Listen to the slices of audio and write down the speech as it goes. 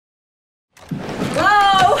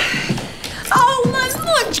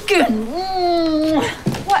skin.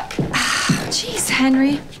 What? Jeez,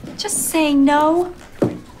 Henry. Just say no.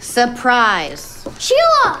 Surprise.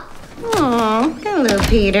 Sheila! Oh, hello,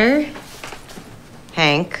 Peter.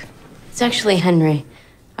 Hank. It's actually Henry.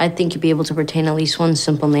 I think you'd be able to retain at least one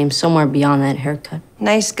simple name somewhere beyond that haircut.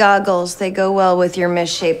 Nice goggles. They go well with your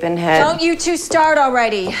misshapen head. Don't you two start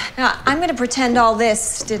already. Now, I'm gonna pretend all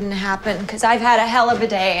this didn't happen, because I've had a hell of a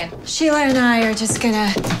day, and Sheila and I are just gonna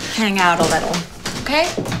hang out a little, okay?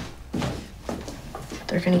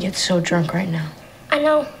 They're gonna get so drunk right now. I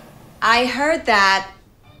know. I heard that.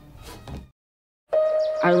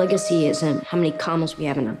 Our legacy isn't how many commas we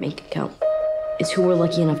have in our bank account. It's who we're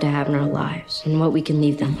lucky enough to have in our lives and what we can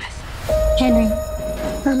leave them with. Henry,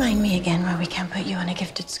 remind me again why we can't put you in a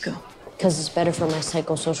gifted school. Because it's better for my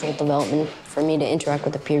psychosocial development for me to interact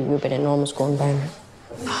with a peer group in a normal school environment.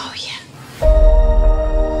 Oh, yeah.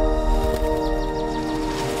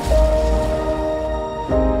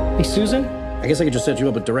 Hey, Susan? I guess I could just set you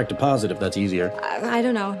up with direct deposit if that's easier. I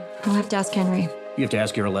don't know. I'll have to ask Henry. You have to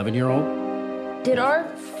ask your 11-year-old? Did our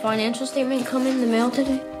financial statement come in the mail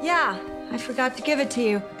today? Yeah, I forgot to give it to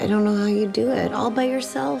you. I don't know how you do it. All by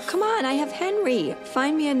yourself. Come on, I have Henry.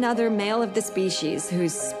 Find me another male of the species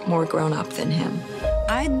who's more grown up than him.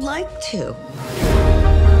 I'd like to.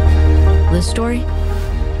 This story,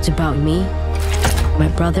 it's about me,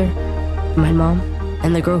 my brother, my mom,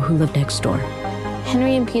 and the girl who lived next door.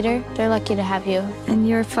 Henry and Peter, they're lucky to have you. And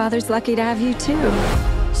your father's lucky to have you, too.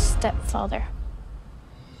 Stepfather.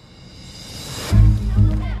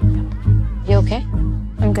 You okay?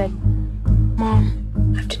 I'm good.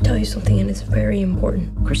 Mom, I have to tell you something, and it's very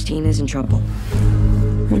important. Christine is in trouble.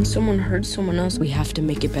 When someone hurts someone else, we have to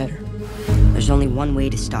make it better. There's only one way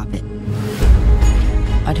to stop it.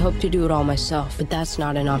 I'd hope to do it all myself, but that's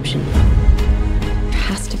not an option. There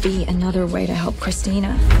has to be another way to help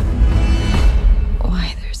Christina.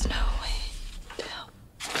 Why there's no way to help.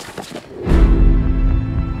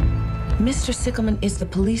 Mr. Sickelman is the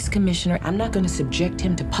police commissioner. I'm not going to subject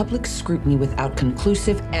him to public scrutiny without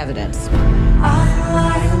conclusive evidence. I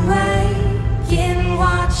lie awake and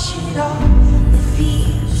watch it all. It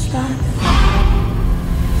feels like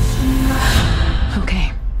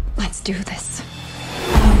Okay, let's do this.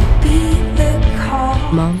 I'll be the call.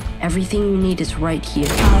 Mom, everything you need is right here.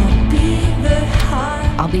 I'll be the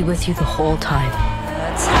heart. I'll be with you the whole time.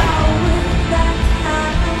 That's how that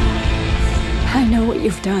I know what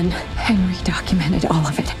you've done. Henry documented all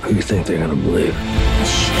of it. Who do you think they're gonna believe?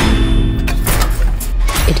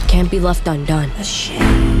 It can't be left undone. a shame.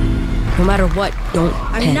 No matter what, don't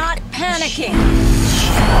panic. I'm not panicking.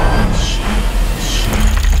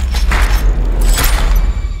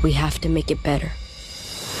 We have to make it better.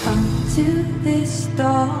 Come to this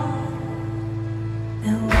door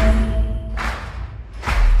and wait.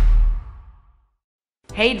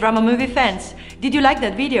 Hey drama movie fans, did you like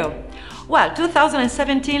that video? Well,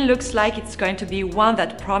 2017 looks like it's going to be one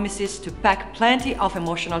that promises to pack plenty of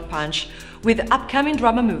emotional punch with upcoming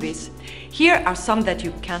drama movies. Here are some that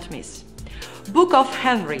you can't miss. Book of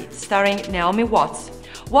Henry, starring Naomi Watts.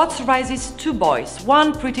 Watts raises two boys,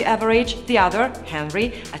 one pretty average, the other,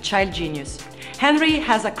 Henry, a child genius. Henry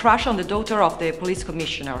has a crush on the daughter of the police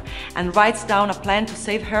commissioner and writes down a plan to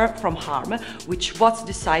save her from harm, which Watts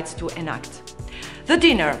decides to enact. The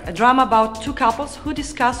Dinner, a drama about two couples who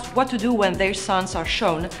discuss what to do when their sons are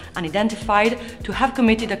shown, unidentified, to have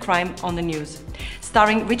committed a crime on the news.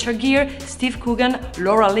 Starring Richard Gere, Steve Coogan,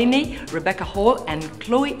 Laura Linney, Rebecca Hall and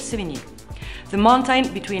Chloe Sevigny. The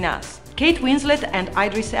Mountain Between Us. Kate Winslet and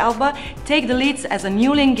Idris Elba take the leads as a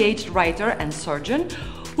newly engaged writer and surgeon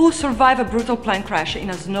who survive a brutal plane crash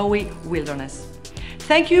in a snowy wilderness.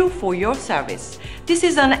 Thank you for your service. This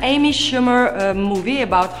is an Amy Schumer movie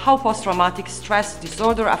about how post-traumatic stress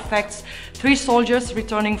disorder affects three soldiers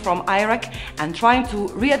returning from Iraq and trying to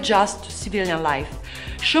readjust to civilian life.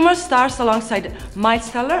 Schumer stars alongside Miles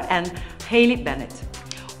Teller and Haley Bennett.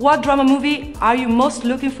 What drama movie are you most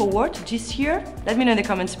looking forward to this year? Let me know in the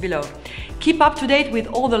comments below. Keep up to date with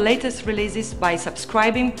all the latest releases by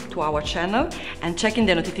subscribing to our channel and checking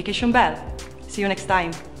the notification bell. See you next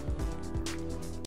time.